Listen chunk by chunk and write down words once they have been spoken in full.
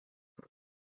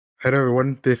Hello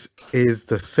everyone, this is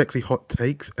the Sexy Hot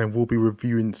Takes and we'll be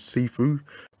reviewing Sifu,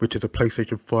 which is a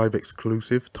PlayStation 5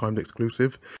 exclusive, timed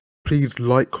exclusive. Please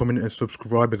like, comment and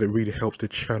subscribe as it really helps the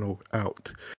channel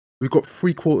out. We've got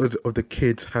 3/4 of the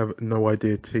kids have no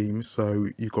idea team, so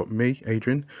you've got me,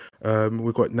 Adrian.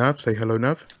 We've got Nav, say hello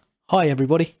Nav. Hi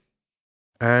everybody.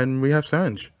 And we have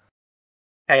Sanj.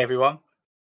 Hey everyone.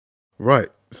 Right,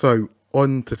 so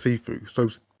on to Sifu. So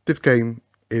this game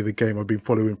is a game I've been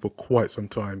following for quite some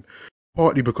time,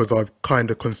 partly because I've kind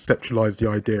of conceptualized the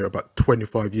idea about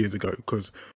 25 years ago,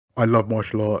 because I love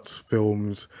martial arts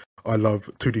films, I love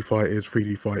 2D fighters,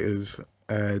 3D fighters,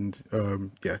 and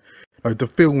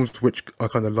the films which I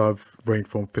kind of love range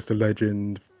from Fist of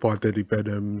Legend, Five Deadly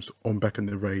Venoms, On Back in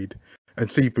the Raid, and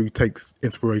Sifu takes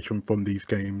inspiration from these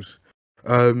games.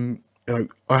 I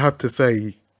have to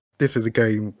say, this is a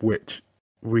game which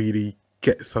really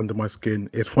gets under my skin.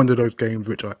 It's one of those games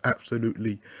which I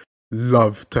absolutely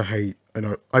love to hate.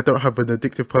 And I don't have an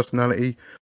addictive personality,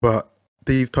 but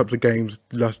these types of games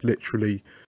just literally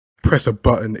press a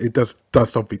button, it just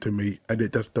does something to me, and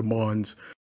it just demands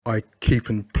I keep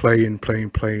on playing,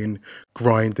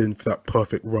 grinding for that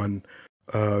perfect run.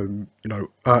 I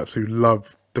absolutely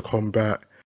love the combat.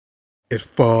 It's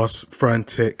fast,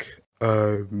 frantic,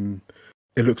 it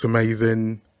looks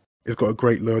amazing. It's got a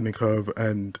great learning curve,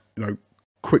 and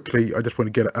quickly, I just want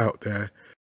to get it out there.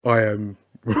 I am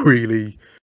really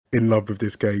in love with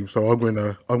this game, so I'm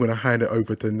gonna hand it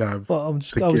over to Nav. Well, I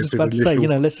was just about to say,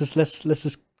 let's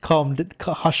just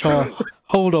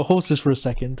hold our horses for a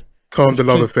second. Calm the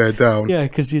love affair down. Yeah,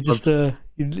 because you're just you're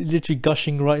literally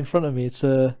gushing right in front of me. It's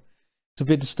a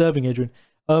bit disturbing, Adrian.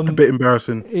 A bit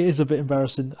embarrassing. It is a bit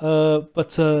embarrassing. But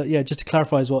just to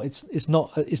clarify as well, it's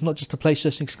not just a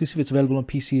PlayStation exclusive. It's available on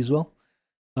PC as well.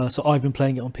 So I've been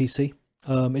playing it on PC.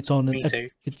 It's on. Me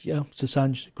too. So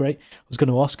Sanj, great. I was going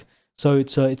to ask. So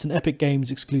it's an Epic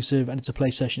Games exclusive and it's a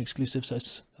PlayStation exclusive. So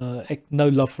it's no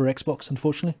love for Xbox,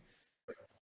 unfortunately.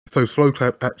 So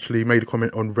Sloclap actually made a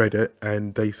comment on Reddit,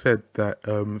 and they said that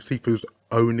Sifu's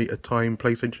only a time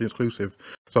PlayStation exclusive.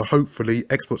 So hopefully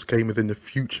Xbox gamers in the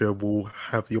future will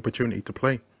have the opportunity to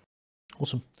play.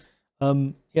 Awesome. So I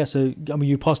mean,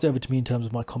 you passed it over to me in terms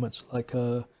of my comments. Like,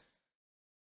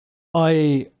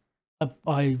 I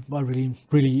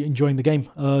really enjoying the game.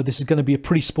 This is going to be a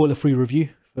pretty spoiler-free review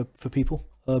for people,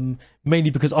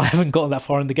 mainly because I haven't gotten that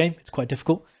far in the game. It's quite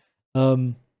difficult.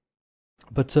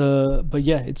 But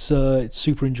yeah, it's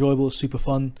super enjoyable, super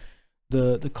fun.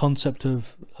 The concept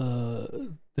of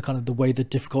the kind of the way the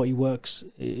difficulty works,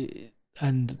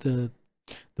 and the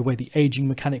way the aging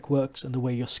mechanic works, and the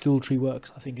way your skill tree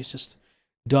works, I think it's just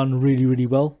done really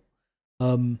well.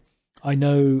 I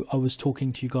know I was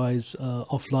talking to you guys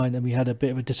offline, and we had a bit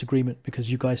of a disagreement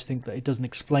because you guys think that it doesn't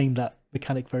explain that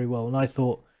mechanic very well, and I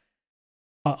thought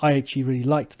I actually really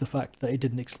liked the fact that it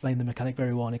didn't explain the mechanic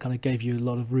very well, and it kind of gave you a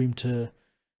lot of room to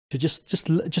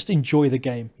just enjoy the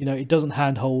game. It doesn't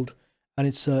handhold, and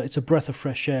it's a breath of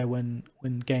fresh air when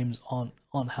games aren't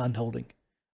handholding.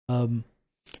 I'm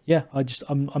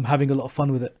having a lot of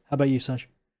fun with it. How about you, Sanj?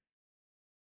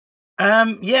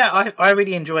 I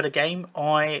really enjoy the game.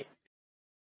 I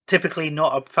typically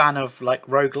not a fan of like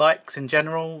roguelikes in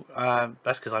general.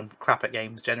 That's because I'm crap at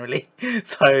games generally.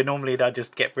 So normally I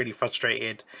just get really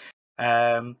frustrated.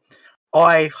 I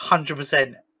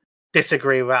 100%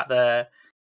 disagree about the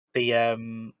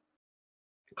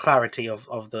clarity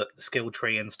of the skill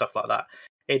tree and stuff like that.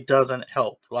 It doesn't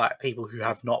help like people who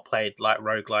have not played like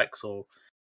roguelikes or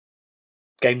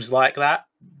games like that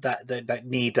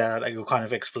need like a kind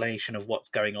of explanation of what's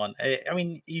going on. I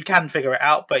mean, you can figure it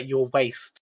out, but you'll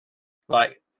waste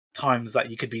like times that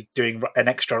you could be doing an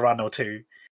extra run or two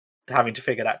having to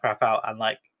figure that crap out. And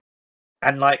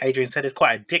like Adrian said, it's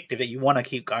quite addictive that you want to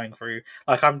keep going through.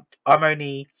 Like I'm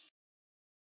only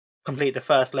complete the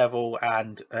first level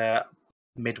and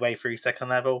midway through second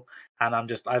level, and I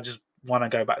just want to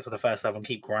go back to the first level and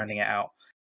keep grinding it out.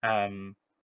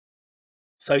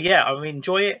 So yeah, I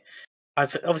enjoy it.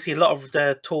 I've obviously a lot of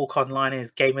the talk online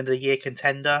is Game of the Year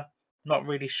contender. Not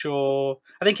really sure.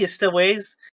 I think it still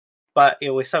is, but it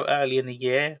was so early in the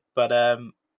year. But I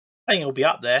think it'll be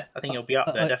up there. I think it'll be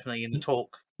up there definitely in the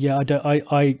talk. Yeah,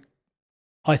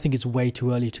 I think it's way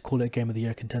too early to call it a Game of the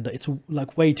Year contender. It's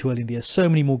like way too early in the year. So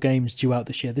many more games due out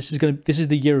this year. This is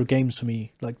the year of games for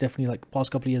me. Like definitely, like the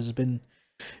past couple of years has been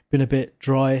a bit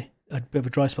dry, a bit of a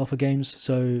dry spell for games.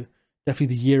 So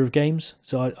definitely the year of games.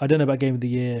 So I don't know about Game of the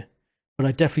Year, but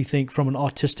I definitely think from an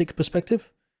artistic perspective,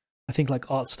 I think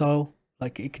like art style,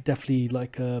 like it could definitely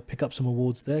like pick up some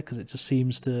awards there, because it just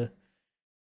seems to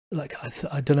like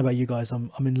I don't know about you guys,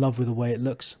 I'm in love with the way it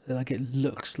looks. Like it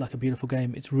looks like a beautiful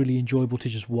game. It's really enjoyable to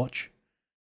just watch.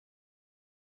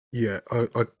 Yeah,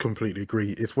 I completely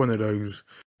agree. It's one of those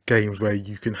games where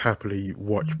you can happily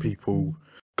watch people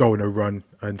go on a run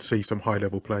and see some high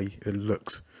level play. It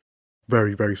looks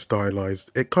very, very stylized.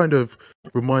 It kind of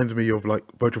reminds me of like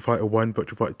Virtua Fighter 1,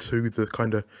 Virtua Fighter 2, the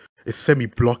kind of, it's semi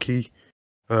blocky,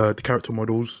 the character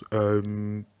models,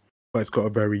 but it's got a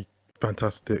very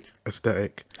fantastic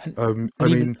aesthetic. And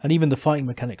even the fighting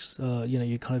mechanics, you know,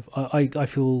 you kind of I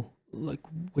feel like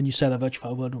when you say that Virtua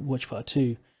Fighter 1 and Virtua Fighter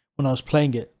 2, when I was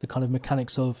playing it, the kind of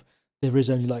mechanics of there is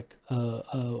only like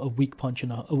a weak punch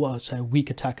and well, I'd say a weak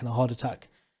attack and a hard attack.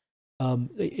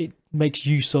 It makes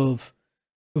use of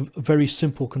very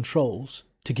simple controls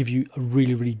to give you a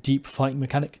really, really deep fighting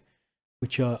mechanic,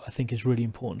 which I think is really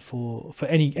important for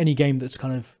any game that's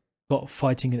kind of got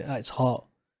fighting at its heart.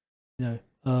 You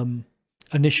know,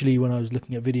 initially when I was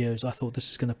looking at videos, I thought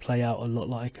this is going to play out a lot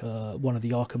like one of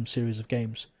the Arkham series of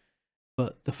games,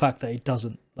 but the fact that it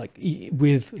doesn't, like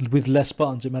with less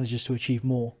buttons, it manages to achieve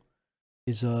more,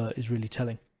 is really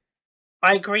telling.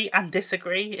 I agree and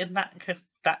disagree in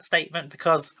that statement,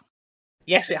 because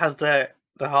yes, it has the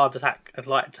hard attack and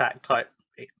light attack type,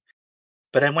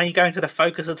 but then when you go into the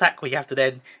focus attack, where you have to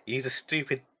then use a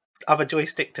stupid other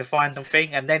joystick to find the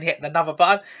thing and then hit another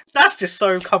button, that's just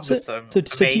so cumbersome. I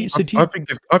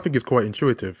think it's quite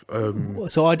intuitive.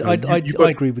 So I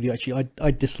agree with you actually.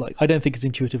 I dislike. I don't think it's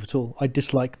intuitive at all. I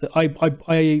dislike that.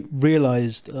 I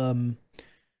realized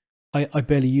I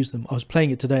barely use them. I was playing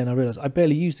it today and I realized I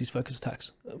barely use these focus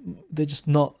attacks. They're just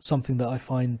not something that I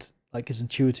find like is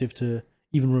intuitive to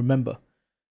even remember.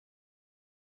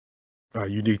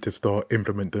 You need to start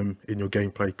implement them in your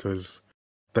gameplay because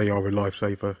they are a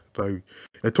lifesaver. So,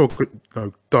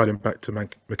 dialing back to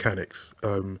mechanics,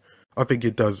 I think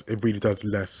it really does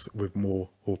less with more,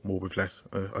 or more with less,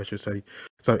 I should say.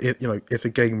 So it's a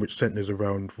game which centers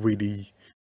around really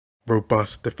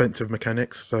robust defensive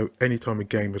mechanics. So anytime a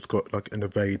game has got like an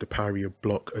evade, a parry, a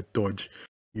block, a dodge,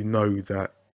 you know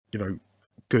that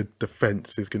good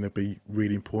defense is going to be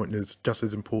really important. It's just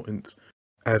as important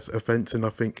as offense, and I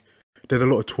think there's a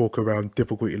lot of talk around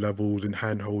difficulty levels and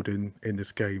hand holding in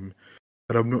this game,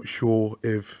 and I'm not sure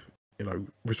if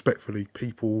respectfully,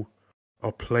 people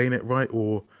are playing it right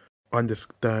or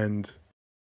understand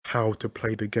how to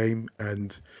play the game.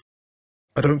 And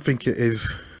I don't think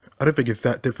it's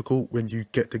that difficult when you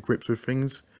get to grips with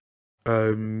things.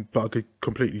 But I could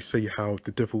completely see how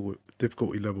the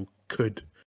difficulty level could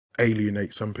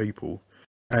alienate some people.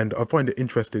 And I find it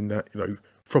interesting that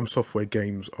From Software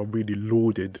games are really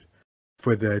lauded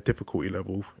for their difficulty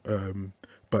level,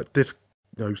 but this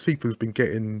Sifu's been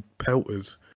getting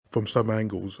pelters from some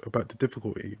angles about the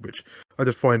difficulty, which I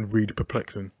just find really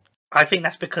perplexing. I think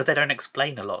that's because they don't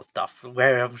explain a lot of stuff,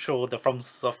 where I'm sure the From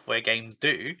Software games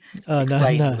do. No,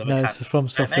 it's From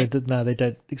Software. No, they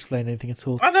don't explain anything at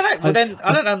all. I don't know. But then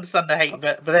I don't understand the hate.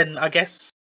 But then I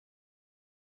guess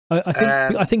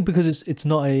I think because it's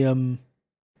not a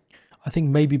I think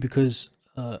maybe because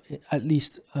at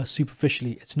least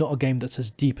superficially, it's not a game that's as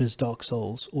deep as Dark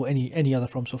Souls or any other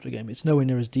From Software game. It's nowhere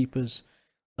near as deep as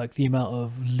like the amount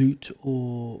of loot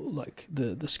or like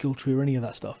the skill tree or any of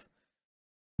that stuff.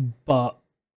 But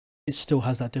it still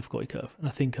has that difficulty curve, and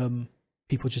I think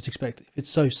people just expect, if it's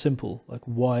so simple, like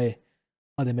why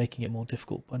are they making it more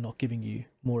difficult by not giving you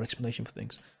more explanation for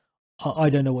things? I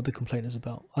don't know what the complaint is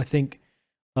about. I think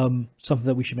something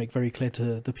that we should make very clear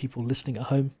to the people listening at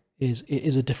home is it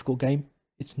is a difficult game.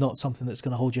 It's not something that's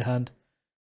going to hold your hand.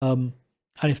 And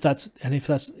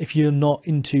if you're not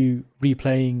into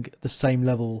replaying the same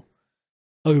level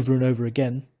over and over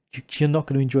again, you're not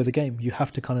going to enjoy the game. You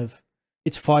have to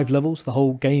it's 5 levels. The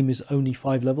whole game is only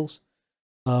 5 levels.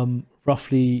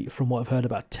 Roughly, from what I've heard,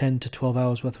 about 10 to 12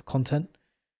 hours worth of content.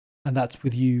 And that's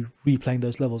with you replaying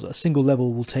those levels. A single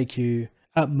level will take you,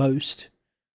 at most,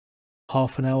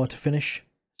 half an hour to finish.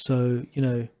 So,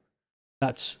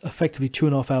 that's effectively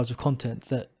 2.5 hours of content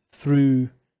that through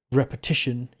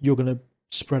repetition, you're going to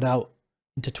spread out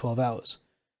into 12 hours.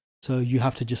 So you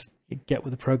have to just get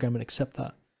with the program and accept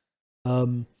that.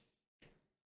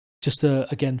 Just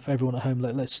again, for everyone at home,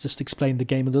 let's just explain the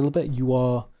game a little bit. You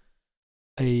are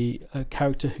a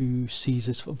character who sees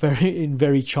this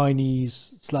very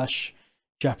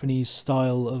Chinese/Japanese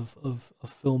style of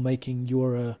filmmaking.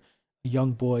 You're a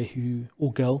young boy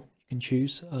or girl, you can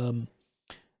choose,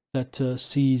 that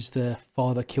sees their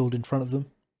father killed in front of them,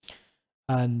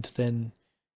 and then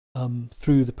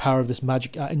through the power of this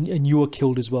magic, and you were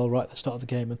killed as well right at the start of the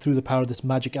game, and through the power of this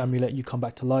magic amulet, you come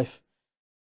back to life.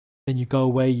 then you go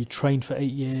away, you train for 8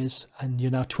 years, and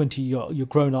you're now 20. You're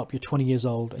grown up. You're 20 years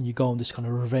old, and you go on this kind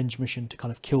of revenge mission to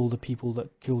kind of kill the people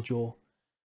that killed your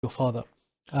father.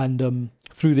 And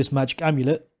through this magic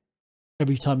amulet,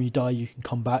 every time you die, you can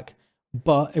come back.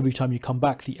 But every time you come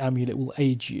back, the amulet will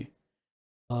age you.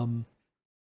 And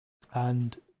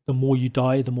the more you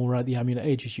die, the more the amulet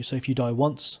ages you. So if you die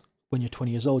once when you're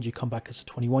 20 years old, you come back as a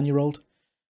 21-year-old.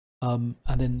 And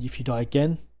then if you die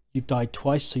again, you've died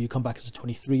twice, so you come back as a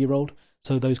 23-year-old.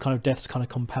 So those kind of deaths kind of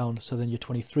compound. So then you're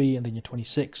 23, and then you're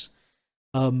 26.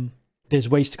 There's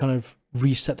ways to kind of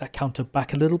reset that counter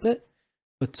back a little bit,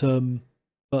 but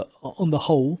on the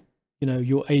whole, you know,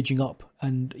 you're aging up,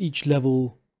 and each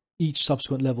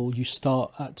subsequent level, you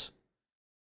start at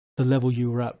the level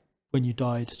you were at when you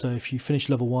died. So if you finish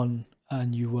level 1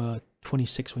 and you were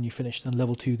 26 when you finished, then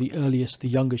level 2, the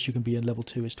youngest you can be in level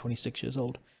 2 is 26 years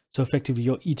old. So effectively,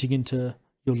 you're eating into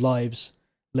your lives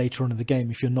later on in the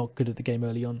game if you're not good at the game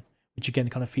early on, which again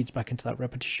kind of feeds back into that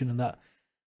repetition and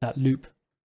that loop.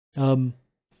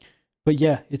 But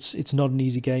yeah, it's not an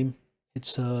easy game.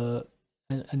 It's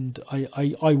and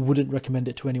I wouldn't recommend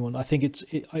it to anyone. I think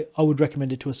I would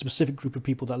recommend it to a specific group of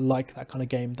people that like that kind of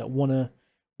game, that want to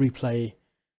replay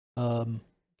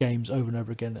games over and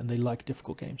over again, and they like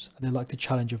difficult games, and they like the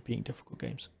challenge of being difficult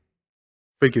games.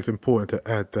 I think it's important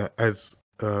to add that as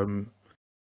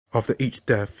after each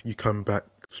death, you come back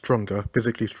stronger,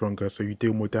 physically stronger, so you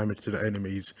deal more damage to the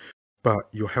enemies, but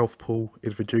your health pool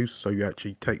is reduced, so you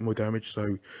actually take more damage.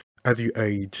 So as you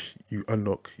age, you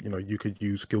unlock, you know, you could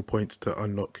use skill points to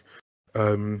unlock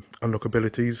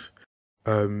abilities,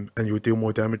 and you'll deal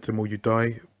more damage the more you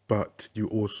die, but you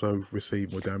also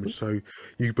receive more damage. So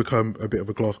you become a bit of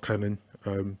a glass cannon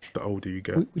the older you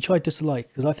get. Which I dislike,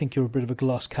 because I think you're a bit of a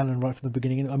glass cannon right from the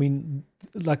beginning. I mean,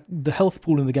 like, the health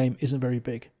pool in the game isn't very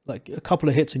big. Like, a couple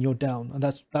of hits and you're down, and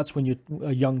that's when you're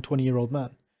a young 20-year-old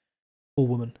man or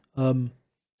woman.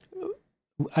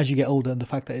 As you get older, and the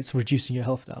fact that it's reducing your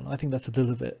health down, I think that's a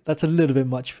little bit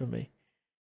much for me.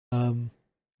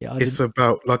 It's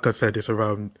about, like I said, it's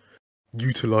around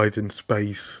utilizing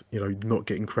space, you know, not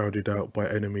getting crowded out by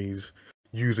enemies,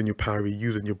 using your parry,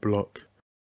 using your block,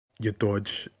 your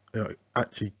dodge, you know,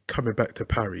 actually coming back to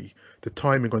parry. The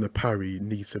timing on the parry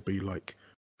needs to be like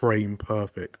frame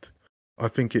perfect. I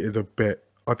think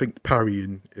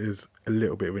parrying is a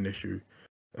little bit of an issue,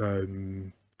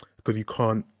 because you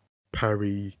can't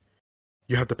parry.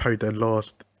 You have to parry it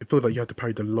feels like you have to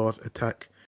parry the last attack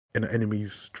in an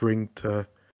enemy's string to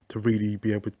really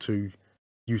be able to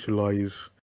utilize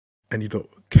any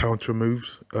counter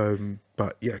moves.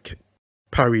 But yeah,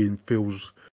 parrying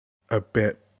feels a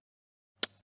bit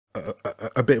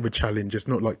of a challenge. It's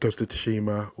not like Ghost of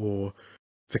Tsushima or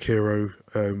Sekiro,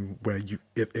 where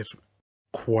it's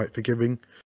quite forgiving.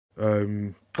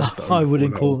 I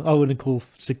wouldn't call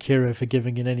Sekiro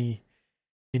forgiving in any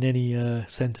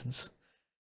sentence.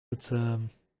 But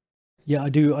yeah, I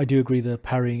do agree the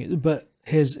parrying. But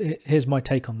here's my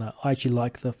take on that. I actually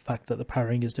like the fact that the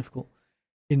parrying is difficult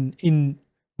in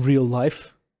real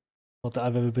life. Not that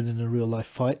I've ever been in a real life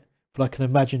fight, but I can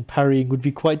imagine parrying would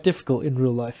be quite difficult in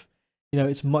real life. You know,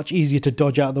 it's much easier to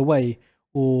dodge out of the way,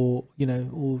 or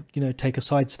take a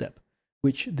sidestep,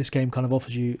 which this game kind of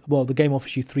offers you. Well, the game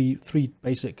offers you three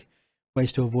basic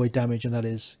ways to avoid damage, and that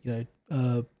is,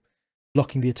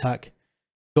 blocking the attack,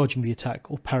 dodging the attack,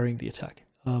 or parrying the attack.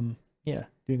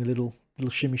 Doing a little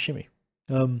shimmy.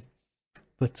 And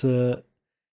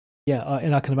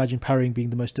I can imagine parrying being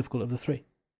the most difficult of the three.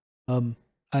 And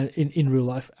in real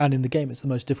life and in the game, it's the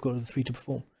most difficult of the three to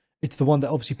perform. It's the one that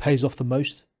obviously pays off the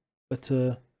most. But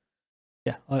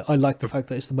I like the fact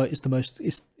that it's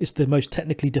the most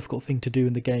technically difficult thing to do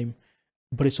in the game,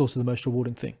 but it's also the most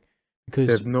rewarding thing, because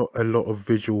there's not a lot of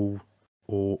visual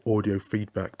or audio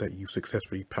feedback that you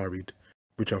successfully parried,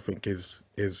 which I think is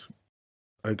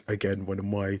again one of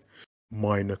my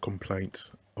minor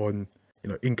complaints on,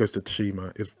 in Ghost of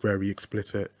Tsushima. It's very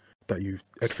explicit that you've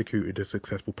executed a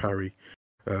successful parry.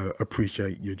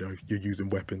 Appreciate you're using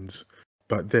weapons,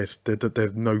 but there's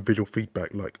no visual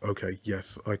feedback like, okay,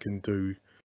 yes, I can do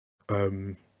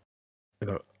a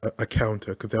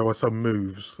counter, because there are some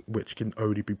moves which can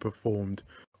only be performed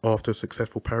after a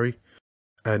successful parry,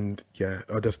 and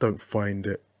I just don't find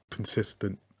it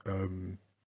consistent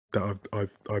that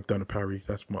I've done a parry.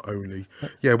 That's my only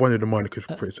one of the minor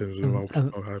criticisms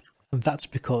I'll have. And that's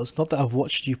because, not that I've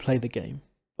watched you play the game,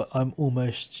 but I'm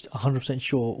almost 100%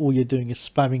 sure all you're doing is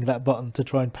spamming that button to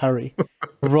try and parry,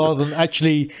 rather than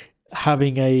actually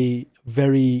having a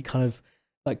very kind of,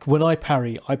 like, when I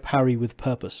parry with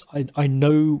purpose. I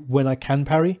know when I can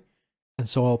parry, and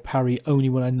so I'll parry only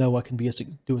when I know I can do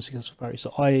a successful parry.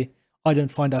 So I I don't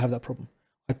find I have that problem.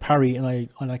 I parry and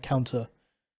I counter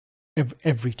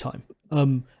every time.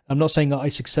 I'm not saying that I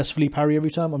successfully parry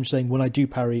every time. I'm just saying when I do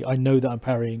parry, I know that I'm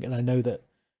parrying and I know that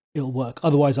it'll work.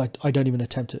 Otherwise, I don't even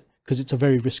attempt it because it's a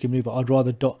very risky maneuver. I'd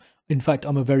rather In fact,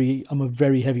 I'm a very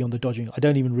heavy on the dodging. I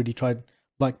don't even really try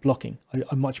like blocking.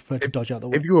 I much prefer to dodge out the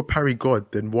way. If you're a parry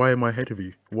god, then why am I ahead of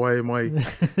you? Why am I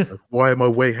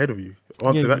way ahead of you?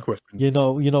 Answer that question. You're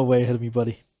not way ahead of me,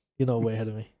 buddy. You're not way ahead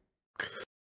of me.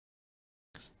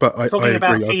 But I Talking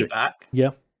about agree. feedback,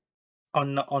 Yeah.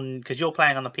 on because you're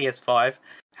playing on the PS5,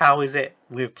 how is it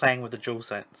with playing with the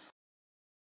DualSense?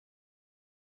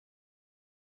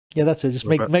 Yeah, that's it. Just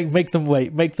make them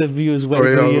wait. Make the viewers wait.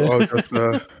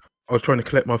 Sorry, I was trying to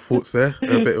collect my thoughts there.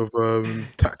 A bit of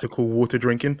tactical water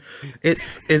drinking.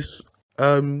 It's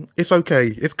okay.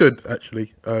 It's good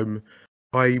actually.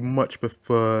 I much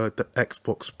prefer the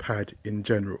Xbox pad in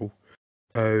general.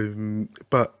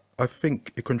 But I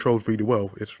think it controls really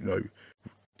well. It's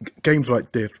games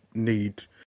like this need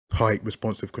tight,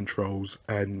 responsive controls,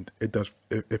 and it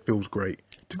feels great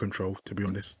to control. To be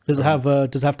honest, does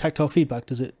it have tactile feedback?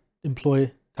 Does it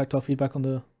employ tactile feedback on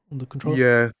the controller?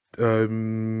 Yeah.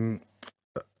 In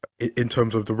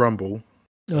terms of the rumble.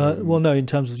 Well, no. In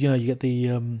terms of you get the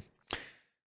you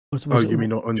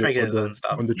mean on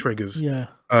the triggers? Yeah.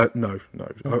 No.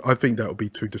 I think that would be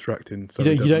too distracting. So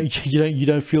you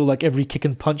don't feel like every kick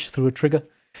and punch through a trigger.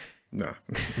 No,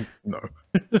 no.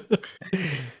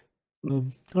 All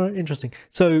right, interesting.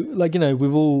 So,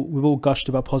 we've all gushed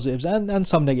about positives and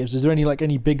some negatives. Is there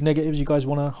any big negatives you guys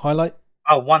want to highlight?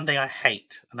 Oh, one thing I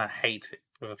hate, and I hate it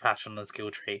with a passion on the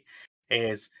skill tree,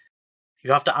 is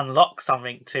you have to unlock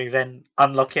something to then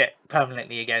unlock it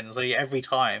permanently again. So every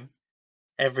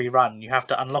run, you have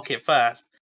to unlock it first,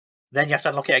 then you have to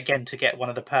unlock it again to get one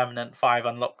of the permanent 5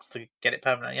 unlocks to get it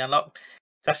permanently unlocked.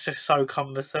 That's just so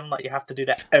cumbersome. Like, you have to do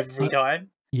that every time.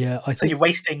 Yeah, I think you're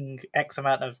wasting X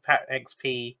amount of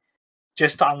XP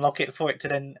just to unlock it for it to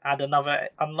then add another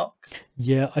unlock.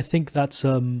 Yeah, I think that's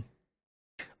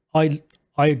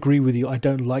I agree with you. I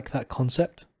don't like that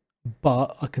concept,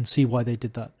 but I can see why they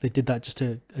did that. They did that just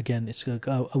to, again, it's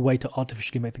a way to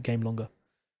artificially make the game longer.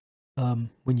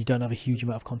 When you don't have a huge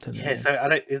amount of content. Yeah, so I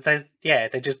don't.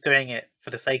 They're just doing it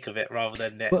for the sake of it rather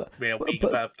than being a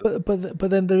purpose. But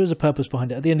then there is a purpose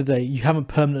behind it. At the end of the day, you haven't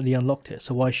permanently unlocked it,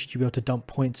 so why should you be able to dump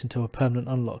points into a permanent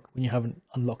unlock when you haven't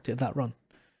unlocked it that run?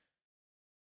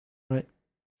 Right.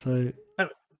 So, I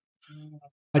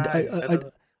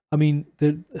mean,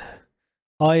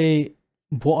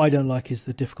 what I don't like is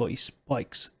the difficulty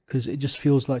spikes because it just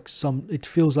feels like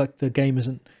the game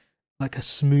isn't like a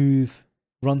smooth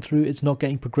run through. It's not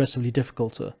getting progressively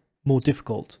more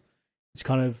difficult. It's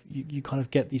kind of you kind of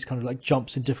get these kind of like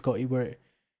jumps in difficulty where it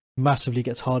massively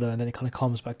gets harder and then it kind of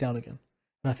calms back down again.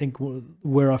 And I think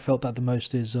where I felt that the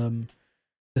most is the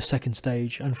second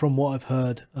stage. And from what I've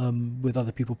heard with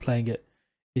other people playing it,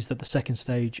 is that the second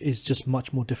stage is just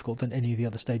much more difficult than any of the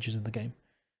other stages in the game.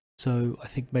 So I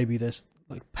think maybe there's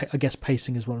I guess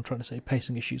pacing is what I'm trying to say.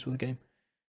 Pacing issues with the game,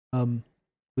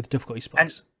 with difficulty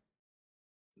spikes.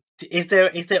 Is there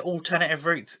alternative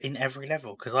routes in every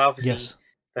level? Because obviously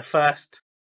the first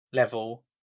level,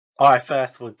 I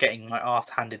first was getting my ass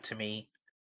handed to me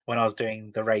when I was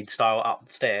doing the raid style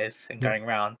upstairs and going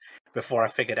around before I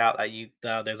figured out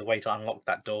that there's a way to unlock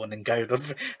that door and then go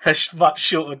a much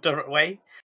shorter way.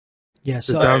 Yeah.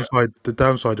 So the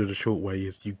downside of the short way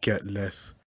is you get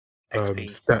less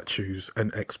statues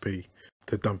and XP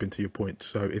to dump into your points,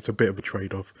 so it's a bit of a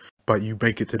trade-off. But you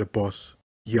make it to the boss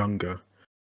younger,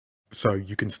 so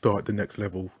you can start the next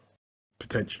level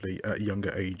potentially at a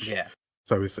younger age. Yeah.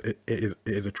 So it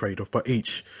is a trade-off, but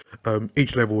each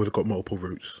level has got multiple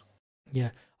routes.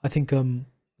 Yeah, I think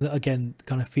again,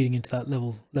 kind of feeding into that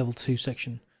level 2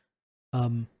 section.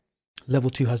 Level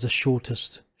 2 has the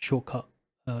shortest shortcut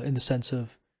in the sense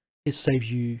of it saves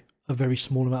you a very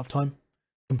small amount of time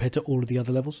compared to all of the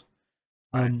other levels.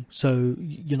 Right. So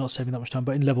you're not saving that much time.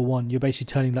 But in level 1, you're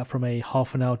basically turning that from a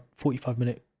half an hour,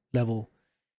 45-minute level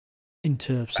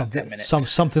into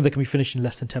something that can be finished in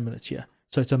less than 10 minutes. Yeah.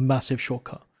 So it's a massive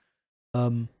shortcut,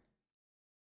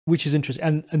 which is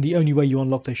interesting. And the only way you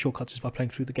unlock those shortcuts is by playing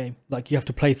through the game. Like, you have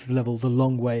to play through the level the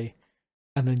long way,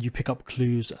 and then you pick up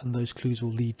clues, and those clues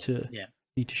will lead to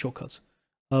shortcuts.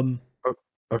 I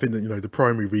think that the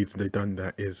primary reason they've done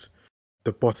that is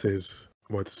the bosses.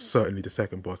 Well, certainly the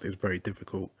second boss is very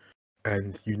difficult,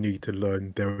 and you need to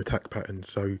learn their attack patterns.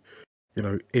 So,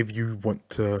 if you want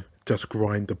to just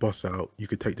grind the boss out, you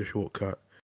could take the shortcut,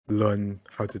 learn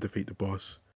how to defeat the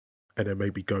boss, and then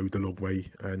maybe go the long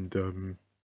way and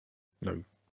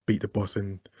beat the boss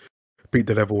and beat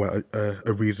the level at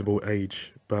a reasonable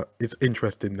age. But it's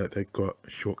interesting that they've got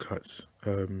shortcuts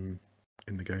in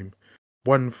the game.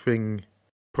 One thing,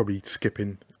 probably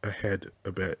skipping ahead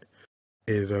a bit,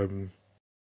 is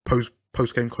post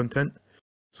game content.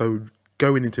 So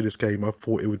going into this game, I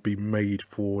thought it would be made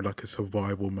for like a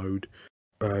survival mode,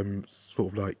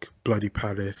 sort of like Bloody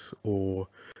Palace or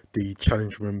the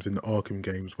challenge rooms in the Arkham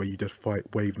games where you just fight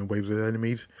waves and waves of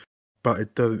enemies. But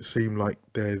it doesn't seem like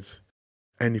there's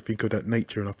anything of that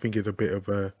nature, and I think it's a bit of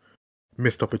a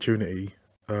missed opportunity.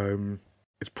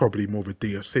 It's probably more of a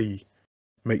DLC,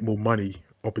 make more money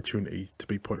opportunity, to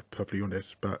be perfectly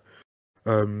honest. But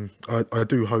I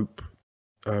do hope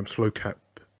Sloclap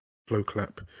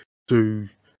do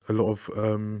a lot of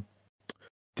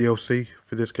DLC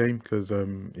for this game, because I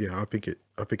think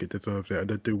it deserves it,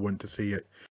 and I do want to see it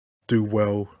do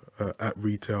well at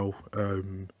retail,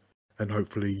 and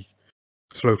hopefully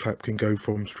Sloclap can go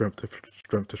from strength to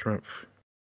strength.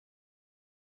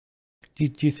 Do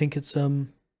you think it's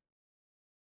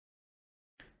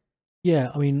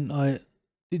Yeah, I mean,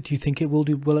 do you think it will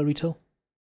do well at retail?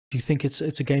 Do you think it's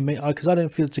a game made? Because I don't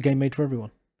feel it's a game made for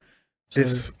everyone. So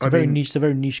it's a very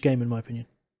niche game in my opinion.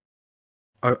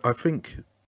 I think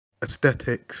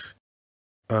aesthetics,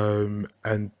 and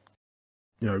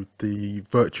the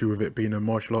virtue of it being a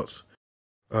martial arts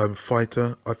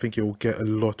fighter, I think it will get a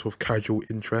lot of casual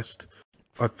interest.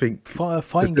 I think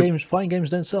fighting games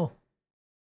don't sell.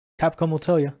 Capcom will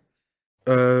tell you.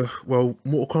 Well,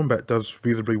 Mortal Kombat does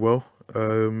reasonably well.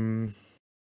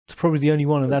 It's probably the only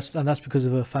one, and that's because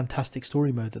of a fantastic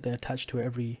story mode that they attach to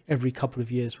it every couple of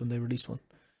years when they release one.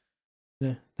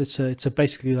 Yeah, it's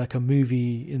basically like a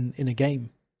movie in a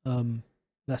game.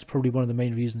 That's probably one of the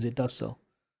main reasons it does sell.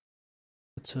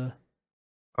 But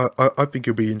I think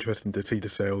it'll be interesting to see the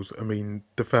sales. I mean,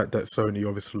 the fact that Sony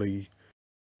obviously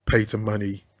paid some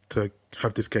money to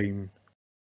have this game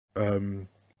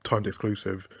timed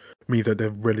exclusive means that they're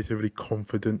relatively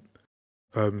confident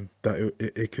that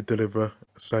it could deliver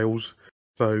sales.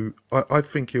 So I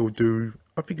think it will do.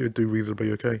 I think it would do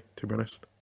reasonably okay, to be honest.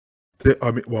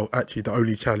 I mean, well, actually, the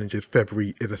only challenge is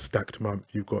February is a stacked month.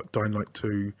 You've got Dying Light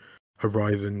 2,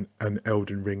 Horizon, and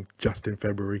Elden Ring just in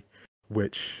February,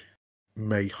 which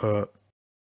may hurt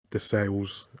the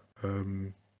sales.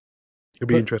 It'll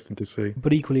be interesting to see.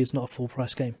 But equally, it's not a full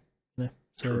price game. So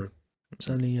True. It's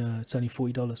only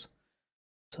 $40.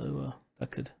 So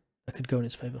that could go in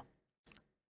its favor.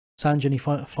 Sanj, any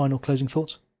final closing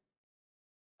thoughts?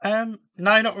 No,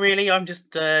 not really. I'm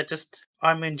just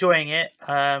I'm enjoying it.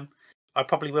 I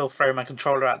probably will throw my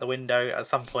controller out the window at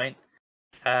some point.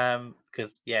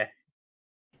 Because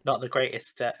not the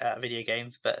greatest at video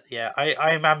games, but yeah,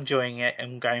 I am enjoying it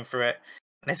and going through it.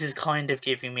 And this is kind of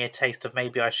giving me a taste of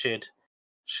maybe I should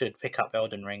pick up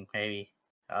Elden Ring. Maybe,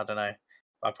 I don't know.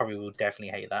 I probably will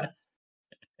definitely hate that.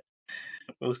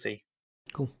 We'll see.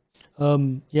 Cool.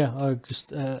 I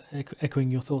just echoing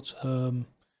your thoughts.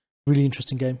 Really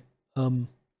interesting game.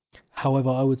 However,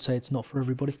 I would say it's not for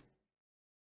everybody.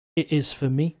 It is for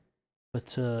me,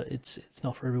 but it's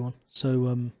not for everyone.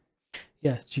 So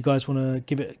do you guys want to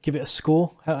give it a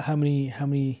score? How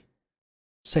many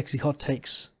sexy hot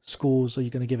takes scores are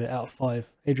you going to give it out of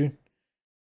 5, Adrian?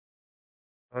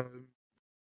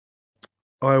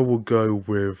 I will go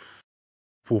with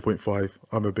 4.5.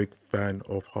 I'm a big fan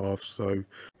of halves, so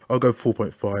I'll go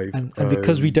 4.5. And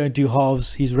because we don't do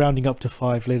halves, he's rounding up to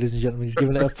 5, ladies and gentlemen. He's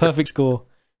giving it a perfect score.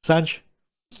 Sanj?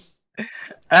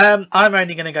 I'm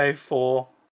only going to go 4.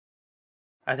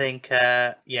 I think,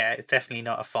 it's definitely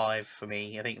not a 5 for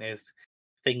me. I think there's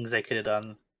things they could have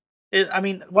done. I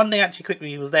mean, one thing actually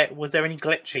quickly was there any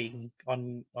glitching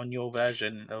on your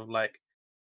version of like?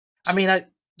 I mean, a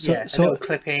little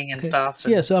clipping and stuff.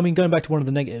 Yeah, so I mean, going back to one of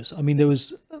the negatives, I mean, there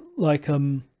was like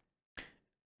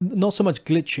not so much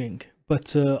glitching,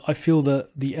 but I feel that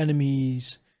the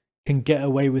enemies can get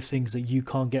away with things that you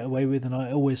can't get away with, and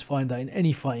I always find that in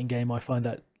any fighting game, I find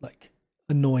that like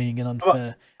annoying and unfair.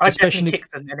 Well, I definitely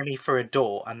kicked an enemy through a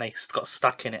door, and they got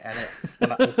stuck in it, and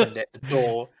when I opened it, the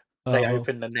door they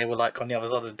opened, and they were like on the other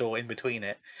side of the door in between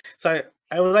it. So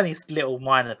it was only little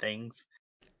minor things,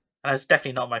 and it's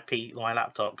definitely not my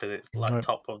laptop because it's like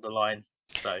top of the line.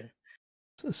 So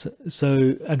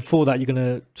and for that, you're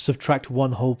gonna subtract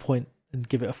 1 whole point and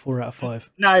give it a 4 out of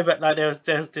 5. No, but like there was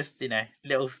this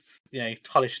little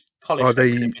polished. Are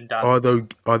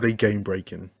they game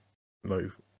breaking? No.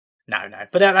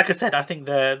 But like I said, I think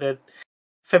the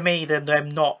for me them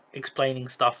not explaining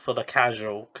stuff for the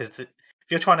casual, because if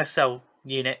you're trying to sell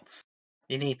units,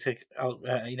 you need to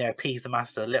appease the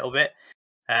master a little bit.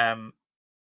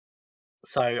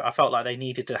 So I felt like they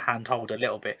needed to handhold a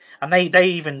little bit, and they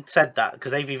even said that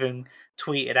because they've even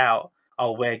tweeted out,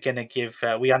 "Oh, we're gonna give.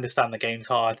 We understand the game's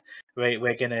hard.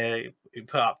 We're gonna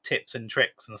put up tips and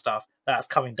tricks and stuff." That's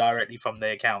coming directly from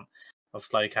the account of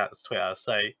Sloclap's Twitter.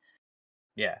 So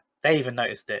yeah, they even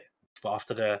noticed it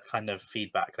after the kind of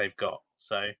feedback they've got.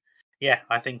 So yeah,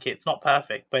 I think it's not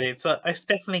perfect, but it's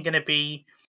definitely going to be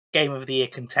Game of the Year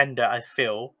contender. I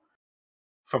feel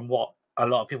from what a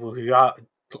lot of people who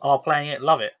are playing it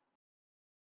love it,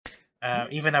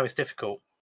 even though it's difficult.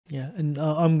 Yeah, and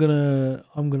I'm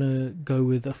gonna go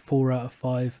with a 4 out of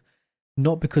 5.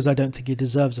 Not because I don't think it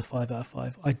deserves a 5 out of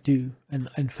 5. I do,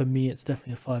 and for me, it's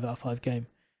definitely a 5 out of 5 game.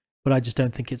 But I just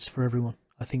don't think it's for everyone.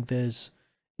 I think it's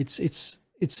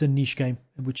a niche game,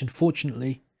 which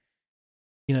unfortunately,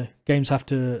 games have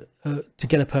to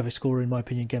get a perfect score. In my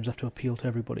opinion, games have to appeal to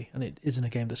everybody, and it isn't a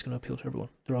game that's going to appeal to everyone.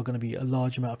 There are going to be a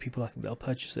large amount of people I think that'll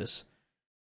purchase this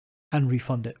and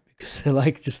refund it because they're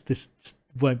like, this just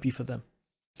won't be for them.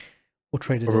 Or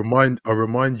trade it. I'll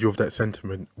remind you of that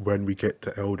sentiment when we get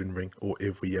to Elden Ring, or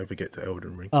if we ever get to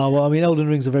Elden Ring. Oh well, I mean, Elden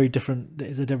Ring's a very different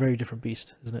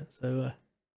beast, isn't it? So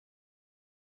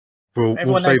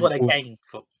everyone knows what they're paying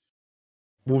for.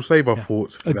 We'll save our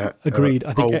thoughts for that. Agreed.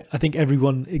 I think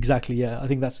everyone exactly. Yeah, I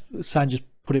think that's Sanj just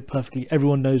put it perfectly.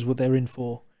 Everyone knows what they're in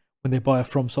for when they buy a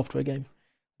From Software game.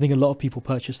 I think a lot of people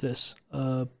purchase this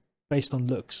based on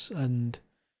looks and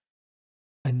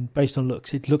based on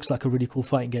looks, it looks like a really cool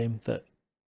fighting game that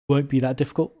won't be that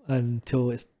difficult until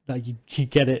it's like you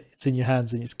get it, it's in your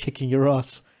hands, and it's kicking your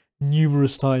ass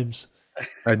numerous times.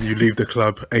 And you leave the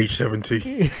club age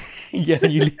 70. Yeah,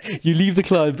 you leave the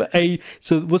club.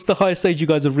 So what's the highest age you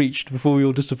guys have reached before we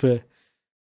all disappear?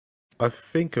 I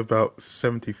think about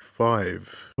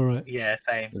 75. All right. Yeah,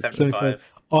 same. 75.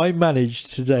 I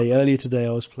managed earlier today,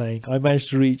 I managed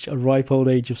to reach a ripe old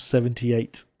age of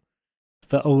 78. It's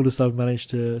the oldest I've managed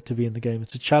to be in the game.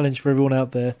 It's a challenge for everyone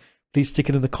out there. Please stick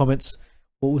it in the comments.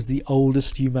 What was the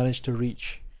oldest you managed to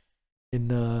reach in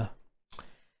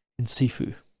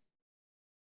Sifu?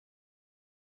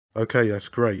 Okay, that's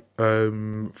great.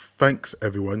 Thanks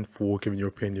everyone for giving your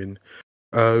opinion.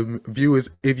 Viewers,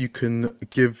 if you can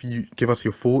give us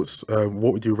your thoughts.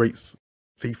 What would you rate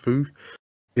Sifu?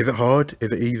 Is it hard?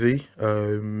 Is it easy?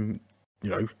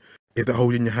 Is it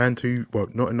holding your hand too? Well,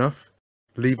 not enough.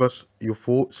 Leave us your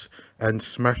thoughts and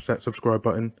smash that subscribe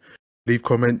button. Leave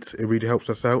comments. It really helps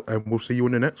us out, and we'll see you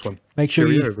on the next one. Make sure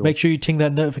you ting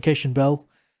that notification bell,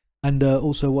 and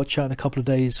also watch out in a couple of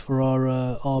days for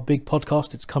our big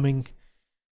podcast. It's coming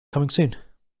soon.